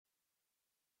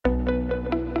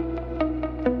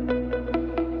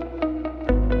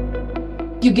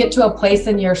You get to a place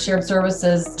in your shared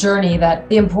services journey that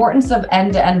the importance of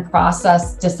end-to-end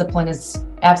process discipline is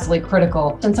absolutely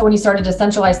critical. And so when you started to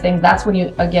centralize things, that's when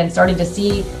you, again, started to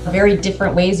see very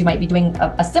different ways you might be doing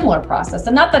a similar process.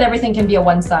 And not that everything can be a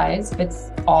one size fits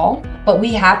all, but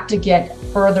we have to get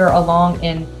further along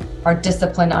in our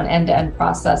discipline on end-to-end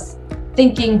process,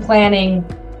 thinking, planning,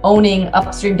 owning,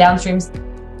 upstream, downstreams.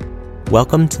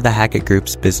 Welcome to the Hackett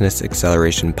Group's Business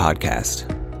Acceleration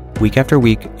Podcast. Week after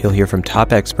week, you'll hear from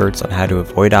top experts on how to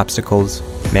avoid obstacles,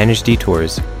 manage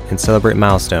detours, and celebrate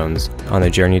milestones on the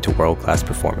journey to world-class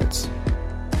performance.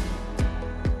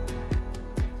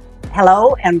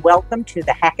 Hello, and welcome to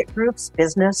the Hackett Group's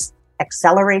Business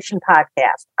Acceleration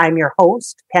Podcast. I'm your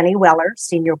host, Penny Weller,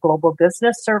 Senior Global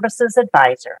Business Services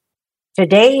Advisor.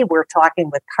 Today, we're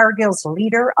talking with Cargill's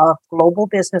leader of Global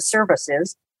Business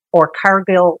Services, or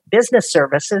Cargill Business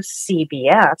Services,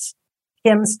 CBS,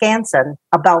 Kim Skansen,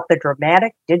 about the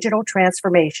dramatic digital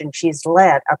transformation she's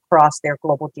led across their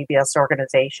global GBS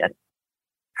organization.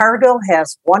 Cargill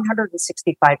has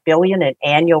 $165 billion in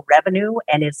annual revenue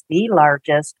and is the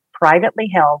largest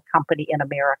privately held company in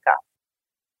America.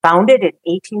 Founded in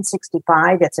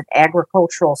 1865, it's an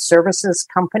agricultural services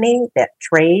company that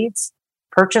trades,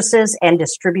 purchases, and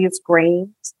distributes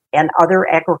grains and other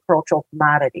agricultural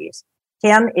commodities.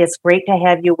 Kim, it's great to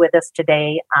have you with us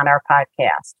today on our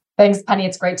podcast. Thanks, Penny.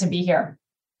 It's great to be here.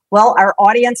 Well, our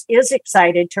audience is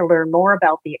excited to learn more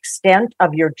about the extent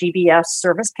of your GBS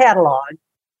service catalog,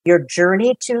 your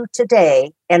journey to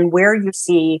today, and where you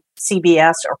see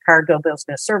CBS or Cargill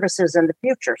Business Services in the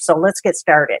future. So let's get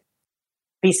started.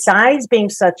 Besides being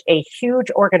such a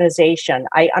huge organization,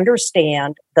 I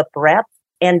understand the breadth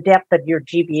and depth of your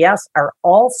GBS are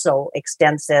also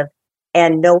extensive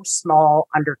and no small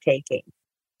undertaking.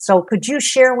 So could you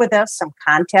share with us some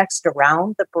context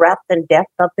around the breadth and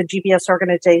depth of the GBS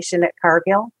organization at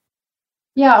Cargill?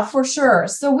 Yeah, for sure.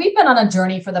 So we've been on a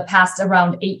journey for the past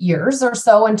around 8 years or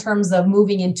so in terms of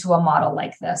moving into a model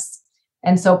like this.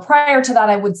 And so prior to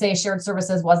that, I would say shared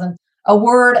services wasn't a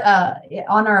word in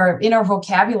our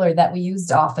vocabulary that we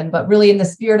used often, but really in the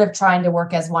spirit of trying to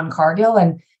work as one Cargill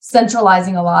and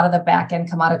centralizing a lot of the back-end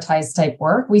commoditized type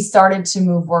work, we started to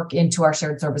move work into our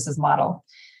shared services model.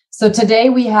 So today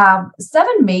we have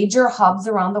 7 major hubs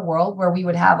around the world where we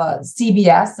would have a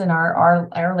CBS in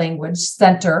our language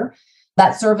center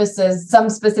that services some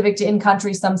specific to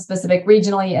in-country, some specific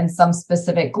regionally, and some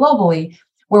specific globally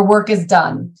where work is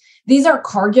done. These are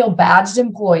Cargill badged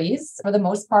employees. For the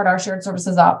most part, our shared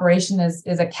services operation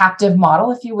is a captive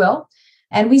model, if you will.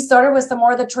 And we started with some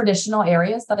more of the traditional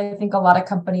areas that I think a lot of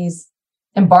companies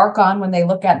embark on when they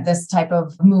look at this type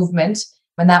of movement.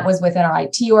 And that was within our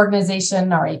IT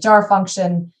organization, our HR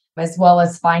function, as well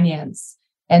as finance.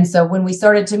 And so when we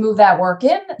started to move that work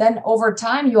in, then over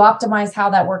time, you optimize how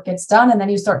that work gets done. And then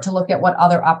you start to look at what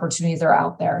other opportunities are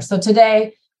out there. So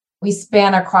today we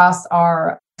span across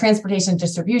our transportation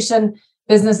distribution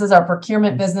businesses, our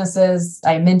procurement businesses.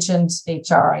 I mentioned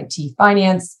HR, IT,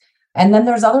 finance. And then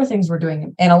there's other things we're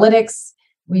doing. Analytics.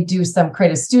 We do some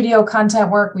creative studio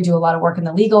content work. We do a lot of work in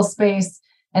the legal space.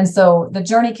 And so the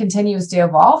journey continues to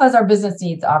evolve as our business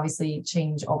needs obviously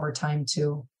change over time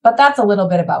too. But that's a little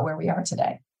bit about where we are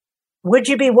today. Would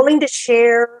you be willing to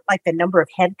share the number of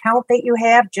headcount that you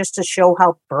have just to show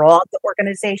how broad the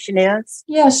organization is?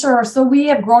 Yeah, sure. So we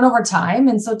have grown over time.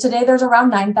 And so today there's around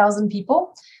 9,000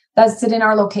 people that sit in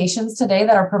our locations today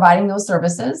that are providing those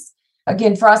services.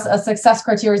 Again, for us, a success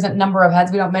criteria isn't number of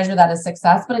heads. We don't measure that as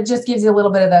success, but it just gives you a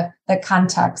little bit of the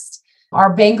context.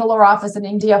 Our Bangalore office in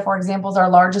India, for example, is our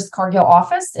largest Cargill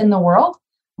office in the world,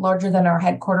 larger than our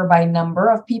headquarter by number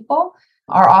of people.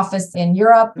 Our office in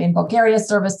Europe, in Bulgaria,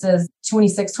 services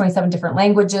 26, 27 different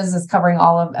languages, is covering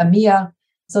all of EMEA.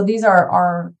 So these are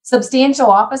our substantial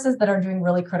offices that are doing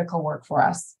really critical work for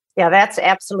us. Yeah, that's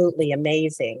absolutely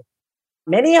amazing.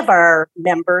 Many of our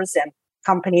members and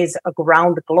companies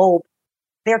around the globe,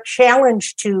 they're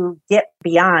challenged to get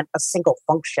beyond a single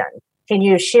function. Can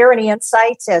you share any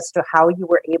insights as to how you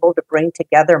were able to bring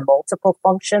together multiple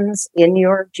functions in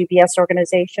your GBS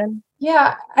organization?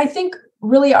 Yeah, I think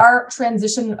really our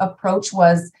transition approach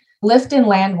was lift and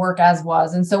land work as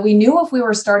was. And so we knew if we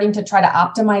were starting to try to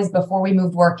optimize before we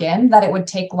moved work in, that it would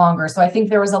take longer. So I think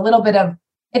there was a little bit of,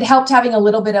 it helped having a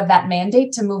little bit of that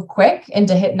mandate to move quick and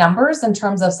to hit numbers in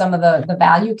terms of some of the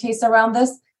value case around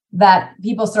this, that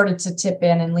people started to tip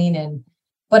in and lean in.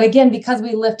 But again, because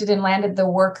we lifted and landed the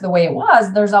work the way it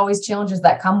was, there's always challenges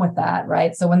that come with that,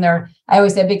 right? So when I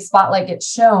always say a big spotlight gets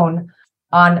shown,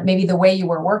 on maybe the way you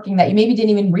were working that you maybe didn't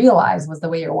even realize was the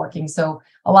way you're working. So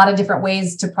a lot of different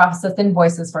ways to process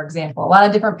invoices, for example, a lot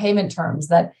of different payment terms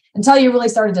that until you really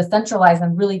started to centralize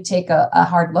and really take a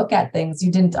hard look at things,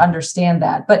 you didn't understand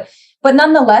that. But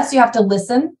nonetheless, you have to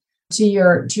listen to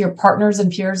your partners and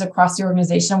peers across the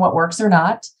organization, what works or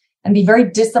not, and be very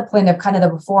disciplined of kind of the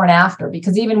before and after,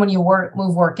 because even when you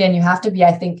move work in, you have to be,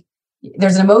 I think,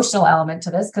 there's an emotional element to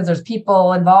this because there's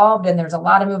people involved and there's a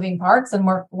lot of moving parts, and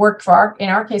work in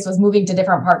our case was moving to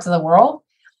different parts of the world.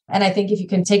 And I think if you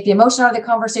can take the emotion out of the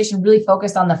conversation, really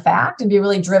focus on the fact and be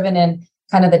really driven in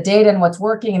kind of the data and what's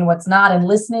working and what's not and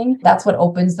listening, that's what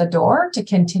opens the door to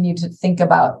continue to think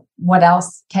about what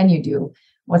else can you do?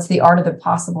 What's the art of the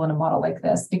possible in a model like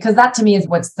this? Because that to me is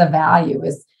what's the value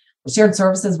is shared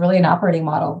services really an operating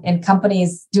model, and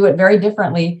companies do it very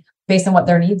differently based on what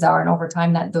their needs are. And over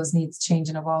time that those needs change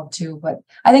and evolve too. But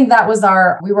I think that was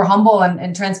we were humble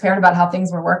and transparent about how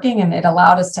things were working, and it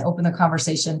allowed us to open the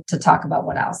conversation to talk about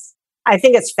what else. I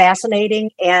think it's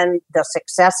fascinating, and the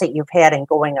success that you've had in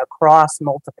going across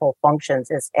multiple functions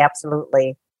is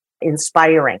absolutely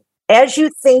inspiring. As you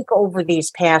think over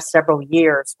these past several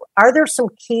years, are there some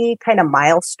key kind of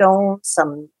milestones,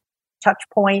 some touch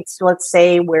points, let's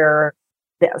say, where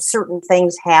certain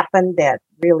things happened that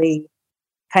really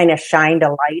kind of shined a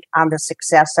light on the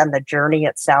success and the journey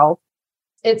itself?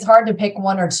 It's hard to pick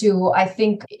one or two. I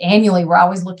think annually we're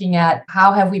always looking at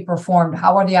how have we performed?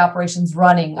 How are the operations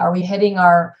running? Are we hitting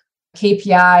our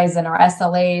KPIs and our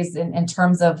SLAs in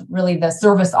terms of really the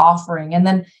service offering? And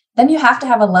then you have to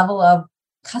have a level of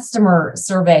customer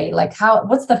survey, like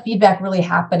what's the feedback really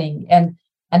happening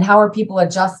and how are people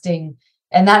adjusting?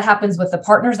 And that happens with the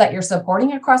partners that you're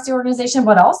supporting across the organization,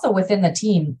 but also within the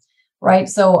team. Right.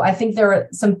 So I think there are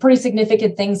some pretty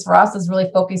significant things for us is really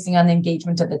focusing on the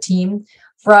engagement of the team.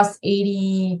 For us,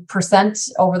 80%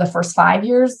 over the first 5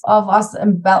 years of us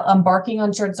embarking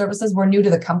on shared services were new to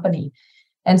the company.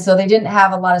 And so they didn't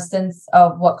have a lot of sense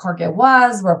of what Cargill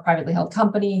was. We're a privately held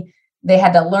company. They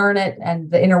had to learn it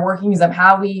and the inner workings of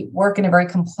how we work in a very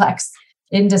complex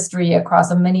industry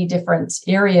across many different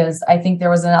areas. I think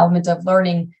there was an element of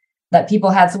learning that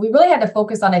people had. So we really had to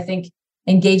focus on, I think,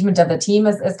 engagement of the team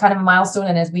as kind of a milestone.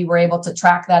 And as we were able to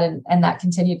track that and that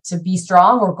continued to be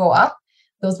strong or go up,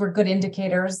 those were good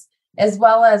indicators, as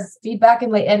well as feedback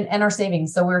and our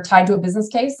savings. So we were tied to a business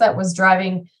case that was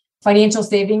driving financial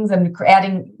savings and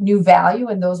adding new value.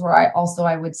 And those were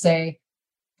I would say,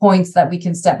 points that we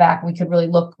can step back. We could really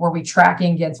look, were we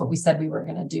tracking against what we said we were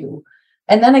going to do?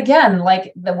 And then again,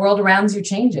 like the world around you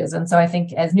changes. And so I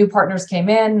think as new partners came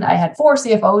in, I had 4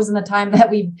 CFOs in the time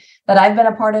that I've been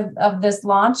a part of this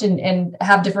launch and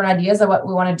have different ideas of what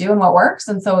we want to do and what works.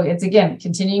 And so it's, again,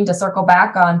 continuing to circle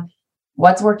back on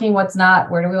what's working, what's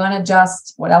not, where do we want to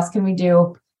adjust, what else can we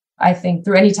do? I think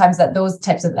through any times that those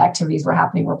types of activities were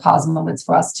happening were pause moments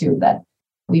for us too, that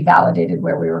we validated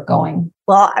where we were going.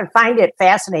 Well, I find it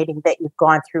fascinating that you've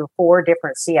gone through 4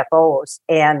 different CFOs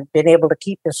and been able to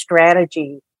keep the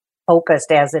strategy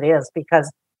focused as it is,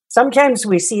 because sometimes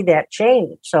we see that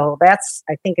change. So that's,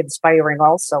 I think, inspiring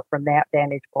also from that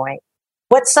vantage point.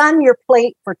 What's on your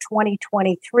plate for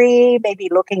 2023, maybe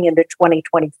looking into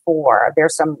 2024? Are there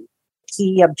some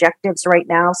key objectives right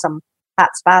now, some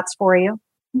hot spots for you?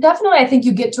 Definitely. I think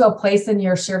you get to a place in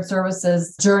your shared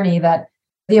services journey that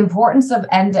the importance of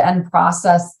end-to-end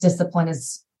process discipline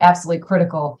is absolutely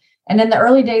critical. And in the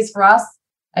early days for us,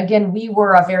 again, we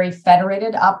were a very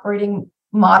federated operating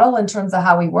model in terms of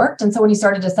how we worked. And so when you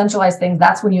started to centralize things,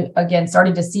 that's when you, again,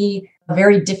 started to see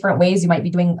very different ways you might be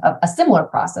doing a similar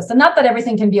process. And not that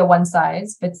everything can be a one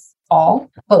size fits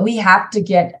all, but we have to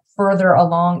get further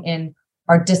along in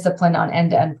our discipline on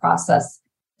end-to-end process,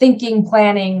 thinking,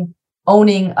 planning,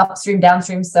 owning upstream,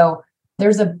 downstream. So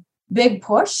there's a big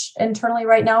push internally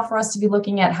right now for us to be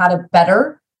looking at how to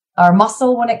better our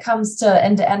muscle when it comes to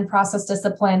end-to-end process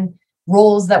discipline,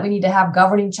 roles that we need to have,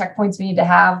 governing checkpoints we need to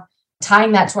have,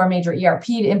 tying that to our major ERP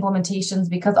implementations,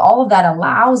 because all of that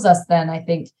allows us then, I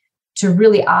think, to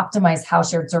really optimize how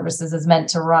shared services is meant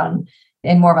to run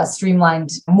in more of a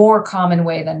streamlined, more common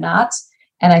way than not.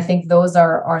 And I think those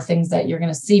are things that you're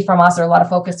going to see from us, or a lot of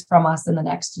focus from us in the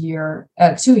next year,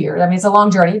 2 years. I mean, it's a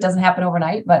long journey. It doesn't happen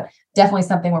overnight, but definitely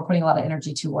something we're putting a lot of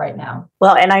energy to right now.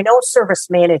 Well, and I know service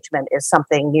management is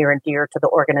something near and dear to the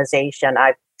organization.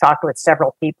 I've talked with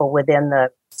several people within the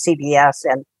CBS,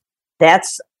 and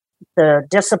that's the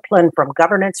discipline from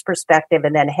governance perspective,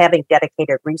 and then having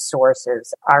dedicated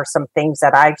resources are some things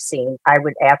that I've seen I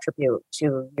would attribute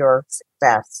to your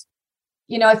success.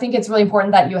 You know, I think it's really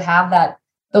important that you have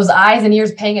those eyes and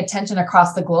ears paying attention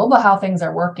across the globe of how things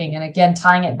are working. And again,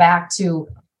 tying it back to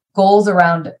goals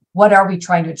around what are we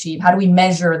trying to achieve? How do we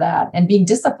measure that? And being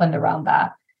disciplined around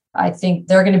that. I think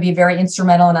they're going to be very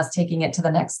instrumental in us taking it to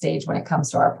the next stage when it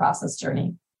comes to our process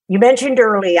journey. You mentioned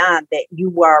early on that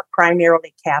you are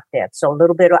primarily captive, so a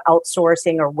little bit of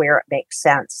outsourcing or where it makes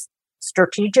sense.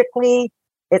 Strategically,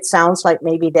 it sounds like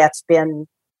maybe that's been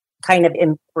kind of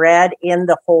inbred in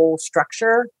the whole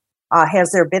structure.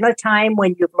 Has there been a time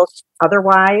when you've looked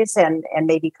otherwise and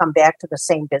maybe come back to the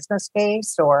same business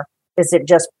case, or is it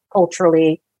just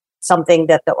culturally something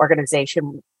that the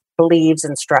organization believes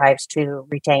and strives to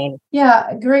retain?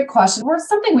 Yeah, great question.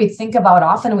 Something we think about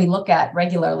often and we look at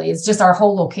regularly is just our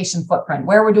whole location footprint,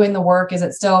 where we're doing the work. Is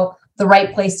it still the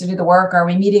right place to do the work? Are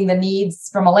we meeting the needs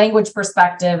from a language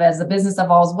perspective as the business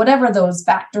evolves? Whatever those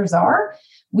factors are,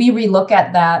 we relook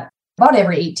at that about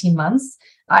every 18 months.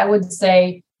 I would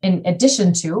say, in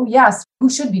addition to, yes, who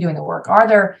should be doing the work? Are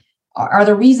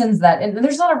there reasons that, and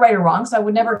there's not a right or wrong, so I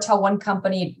would never tell one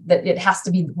company that it has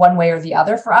to be one way or the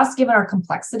other. For us, given our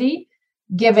complexity,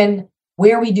 given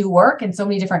where we do work in so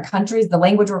many different countries, the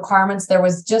language requirements, there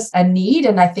was just a need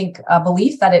and I think a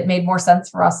belief that it made more sense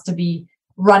for us to be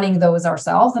running those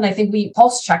ourselves. And I think we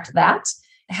pulse checked that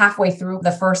halfway through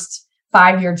the first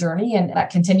 5-year journey, and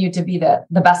that continued to be the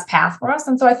best path for us.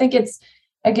 And so I think it's,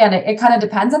 again, it kind of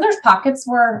depends. And there's pockets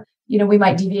where, we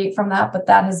might deviate from that, but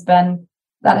that has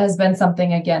been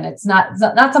something, again, it's not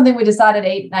something we decided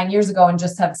 8-9 years ago and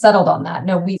just have settled on that.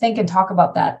 No, we think and talk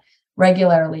about that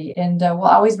regularly, and we'll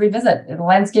always revisit the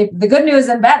landscape. The good news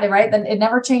and bad, right? Then it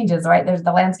never changes, right?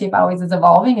 The landscape always is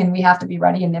evolving, and we have to be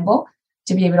ready and nimble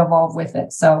to be able to evolve with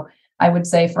it. So I would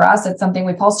say for us, it's something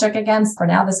we pulse check against. For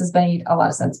now, this has made a lot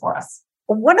of sense for us.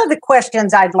 One of the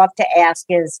questions I'd love to ask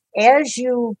is, as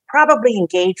you probably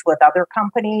engage with other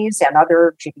companies and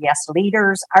other GBS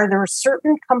leaders, are there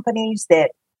certain companies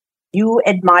that you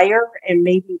admire and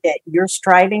maybe that you're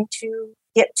striving to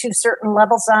get to certain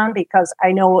levels on? Because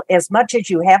I know as much as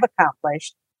you have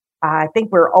accomplished, I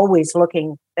think we're always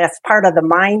looking, that's part of the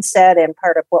mindset and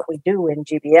part of what we do in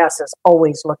GBS is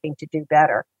always looking to do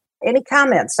better. Any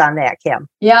comments on that, Kim?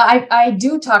 Yeah, I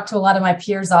do talk to a lot of my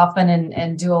peers often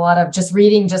and do a lot of just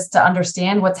reading just to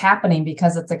understand what's happening,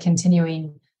 because it's a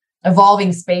continuing,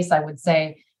 evolving space, I would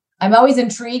say. I'm always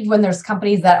intrigued when there's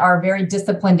companies that are very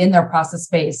disciplined in their process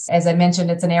space. As I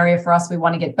mentioned, it's an area for us we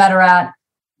want to get better at,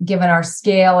 given our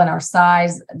scale and our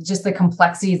size, just the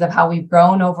complexities of how we've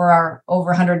grown over our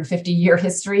over 150-year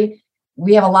history.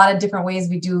 We have a lot of different ways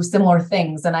we do similar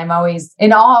things. And I'm always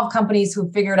in awe of companies who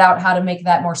figured out how to make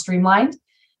that more streamlined.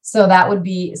 So that would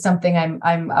be something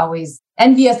I'm always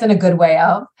envious in a good way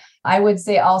of. I would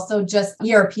say also just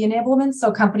ERP enablement.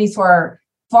 So companies who are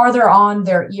farther on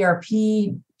their ERP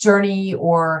journey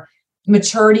or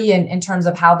maturity in terms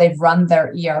of how they've run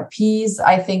their ERPs.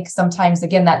 I think sometimes,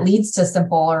 again, that leads to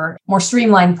simple or more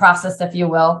streamlined process, if you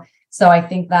will. So I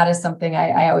think that is something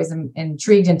I always am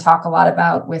intrigued and talk a lot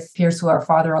about with peers who are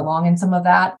farther along in some of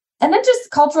that. And then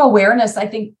just cultural awareness. I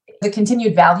think the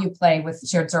continued value play with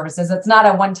shared services, it's not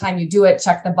a one time you do it,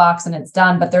 check the box and it's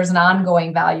done, but there's an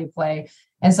ongoing value play.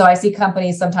 And so I see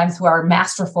companies sometimes who are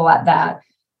masterful at that.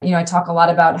 I talk a lot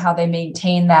about how they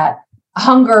maintain that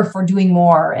hunger for doing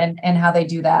more and how they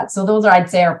do that. So those I'd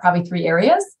say are probably 3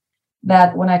 areas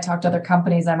that when I talk to other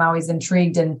companies, I'm always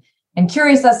intrigued and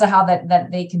curious as to how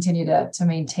that they continue to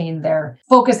maintain their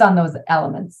focus on those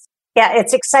elements. Yeah,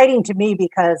 it's exciting to me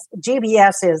because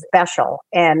GBS is special.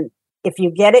 And if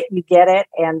you get it, you get it.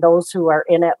 And those who are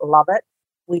in it love it.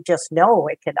 We just know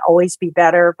it can always be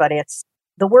better, but it's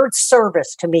the word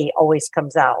service to me always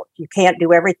comes out. You can't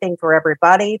do everything for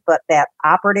everybody, but that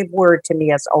operative word to me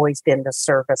has always been the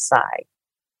service side.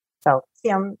 So,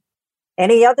 Kim,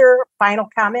 any other final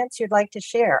comments you'd like to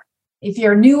share? If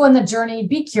you're new on the journey,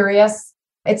 be curious.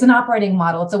 It's an operating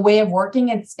model. It's a way of working.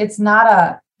 It's not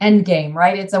a end game,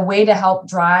 right? It's a way to help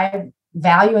drive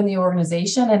value in the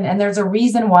organization. And there's a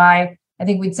reason why I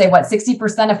think we'd say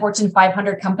 60% of Fortune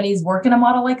 500 companies work in a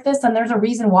model like this. And there's a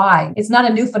reason why. It's not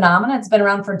a new phenomenon. It's been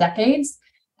around for decades.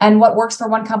 And what works for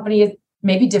one company is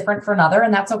maybe different for another.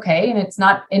 And that's okay. And it's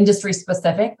not industry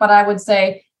specific, but I would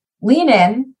say lean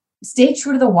in. Stay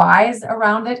true to the whys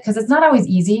around it, because it's not always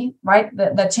easy, right?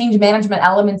 The change management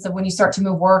elements of when you start to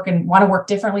move work and want to work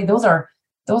differently, those are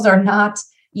not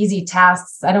easy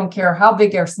tasks. I don't care how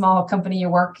big or small company you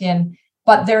work in,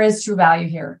 but there is true value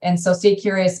here. And so stay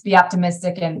curious, be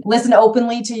optimistic, and listen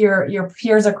openly to your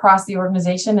peers across the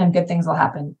organization, and good things will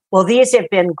happen. Well, these have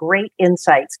been great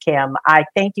insights, Kim. I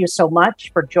thank you so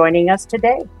much for joining us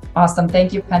today. Awesome.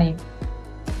 Thank you, Penny.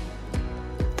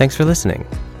 Thanks for listening.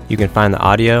 You can find the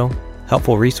audio,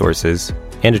 helpful resources,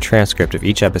 and a transcript of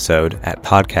each episode at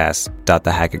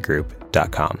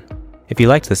podcast.thehacketgroup.com. If you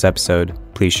liked this episode,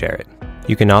 please share it.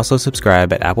 You can also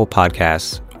subscribe at Apple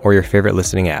Podcasts or your favorite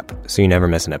listening app so you never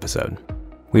miss an episode.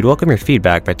 We'd welcome your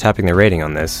feedback by tapping the rating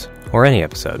on this or any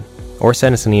episode, or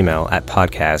send us an email at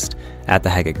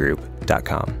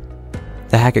podcast@thehackettgroup.com.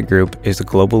 The Hackett Group is a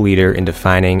global leader in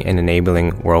defining and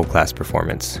enabling world-class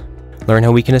performance. Learn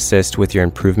how we can assist with your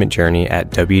improvement journey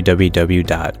at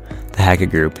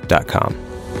www.thehackettgroup.com.